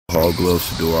Hall gloves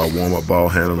to do our warm-up ball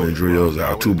handling drills,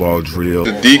 our 2-ball drill.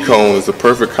 The D-cone is a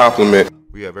perfect complement.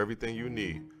 We have everything you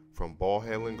need, from ball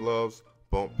handling gloves,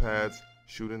 bump pads,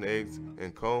 shooting aids,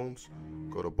 and cones.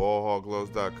 Go to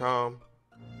ballhallgloves.com.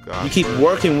 You keep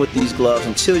working with these gloves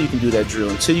until you can do that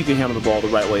drill, until you can handle the ball the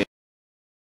right way.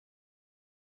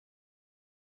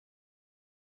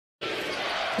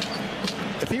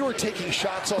 If you were taking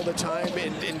shots all the time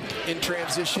in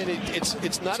transition,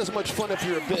 it's not as much fun if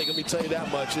you're big, let me tell you that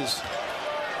much, as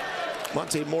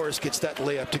Mróz gets that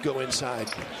layup to go inside.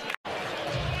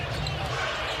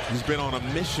 He's been on a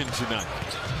mission tonight.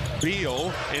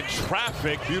 Beal in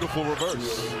traffic, beautiful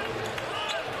reverse.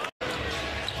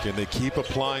 Can they keep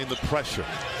applying the pressure?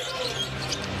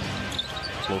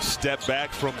 Little step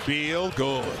back from Beal,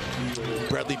 good.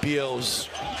 Bradley Beal's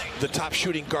the top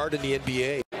shooting guard in the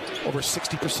NBA. Over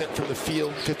 60% from the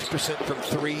field, 50% from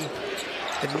three,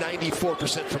 and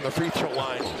 94% from the free throw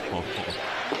line.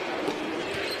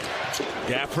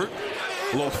 Gafford,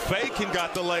 a little fake and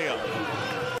got the layup.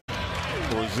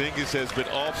 Porzingis has been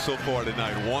off so far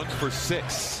tonight, 1 for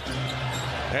 6.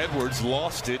 Edwards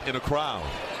lost it in a crowd.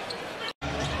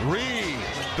 Reed,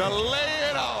 the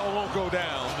lay-it-all won't go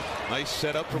down. Nice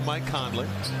setup from Mike Conley.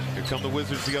 Here come the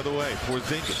Wizards the other way.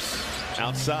 Porzingis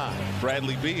outside.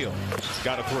 Bradley Beal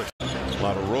got a three. A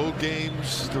lot of road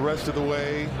games the rest of the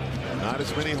way. Not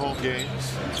as many home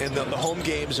games. And the home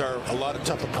games are a lot of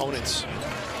tough opponents.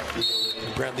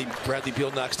 Bradley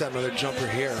Beal knocks down another jumper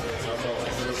here.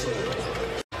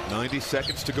 90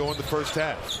 seconds to go in the first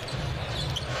half.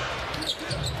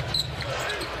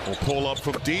 We'll pull up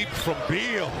from deep from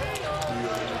Beal.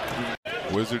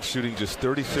 Wizards shooting just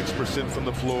 36% from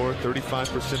the floor,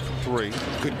 35% from three.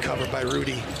 Good cover by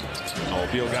Rudy. Oh,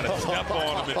 Beal got a step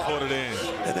on him and put it in.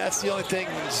 And that's the only thing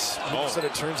that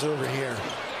it turns over here.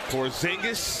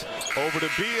 Porzingis over to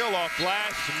Beal, off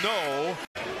glass, no.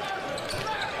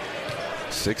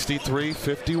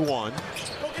 63-51.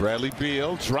 Bradley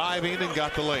Beal driving and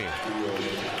got the lane.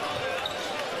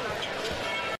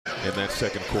 In that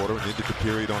second quarter, and ended the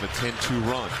period on a 10-2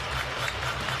 run.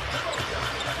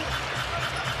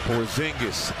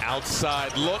 Porzingis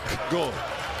outside look, good.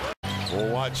 We'll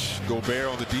watch Gobert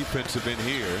on the defensive end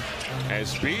here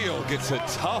as Beal gets a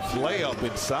tough layup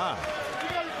inside.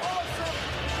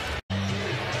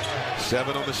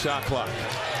 7 on the shot clock.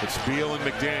 It's Beal and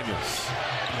McDaniels.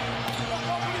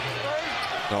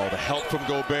 Oh, the help from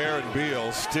Gobert, and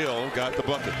Beal still got the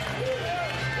bucket.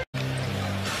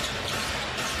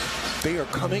 They are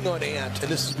coming on Ant, and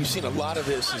we've seen a lot of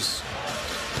this as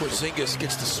Porzingis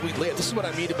gets the sweet layup. This is what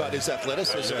I mean about his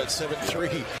athleticism at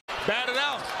 7'3". Batted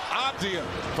out. Abdia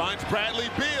finds Bradley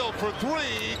Beal for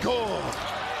three. Goal.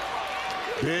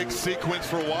 Big sequence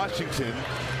for Washington.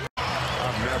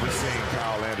 I've never seen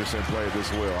Kyle Anderson play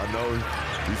this well. I know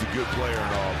he's a good player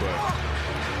and all, but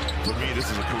for me, this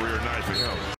is a career night for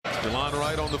him. DeLon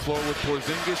Wright on the floor with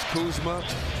Porzingis, Kuzma,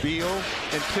 Beal,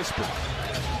 and Kispert.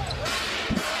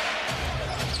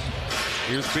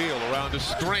 Here's Beal around the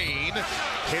screen,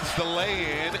 hits the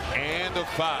lay-in, and a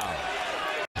foul.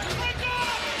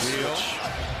 Beal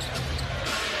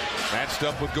matched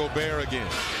up with Gobert again.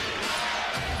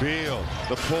 Beal,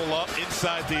 the pull-up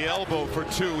inside the elbow for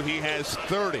 2. He has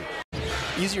 30.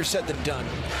 Easier said than done.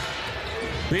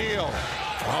 Beal,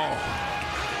 oh,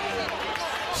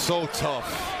 so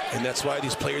tough. And that's why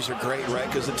these players are great, right?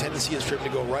 Because the tendency is for him to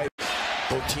go right.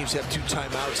 Both teams have 2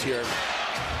 timeouts here.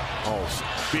 Oh,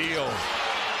 Beal.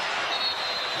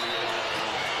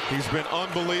 He's been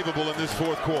unbelievable in this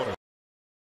fourth quarter.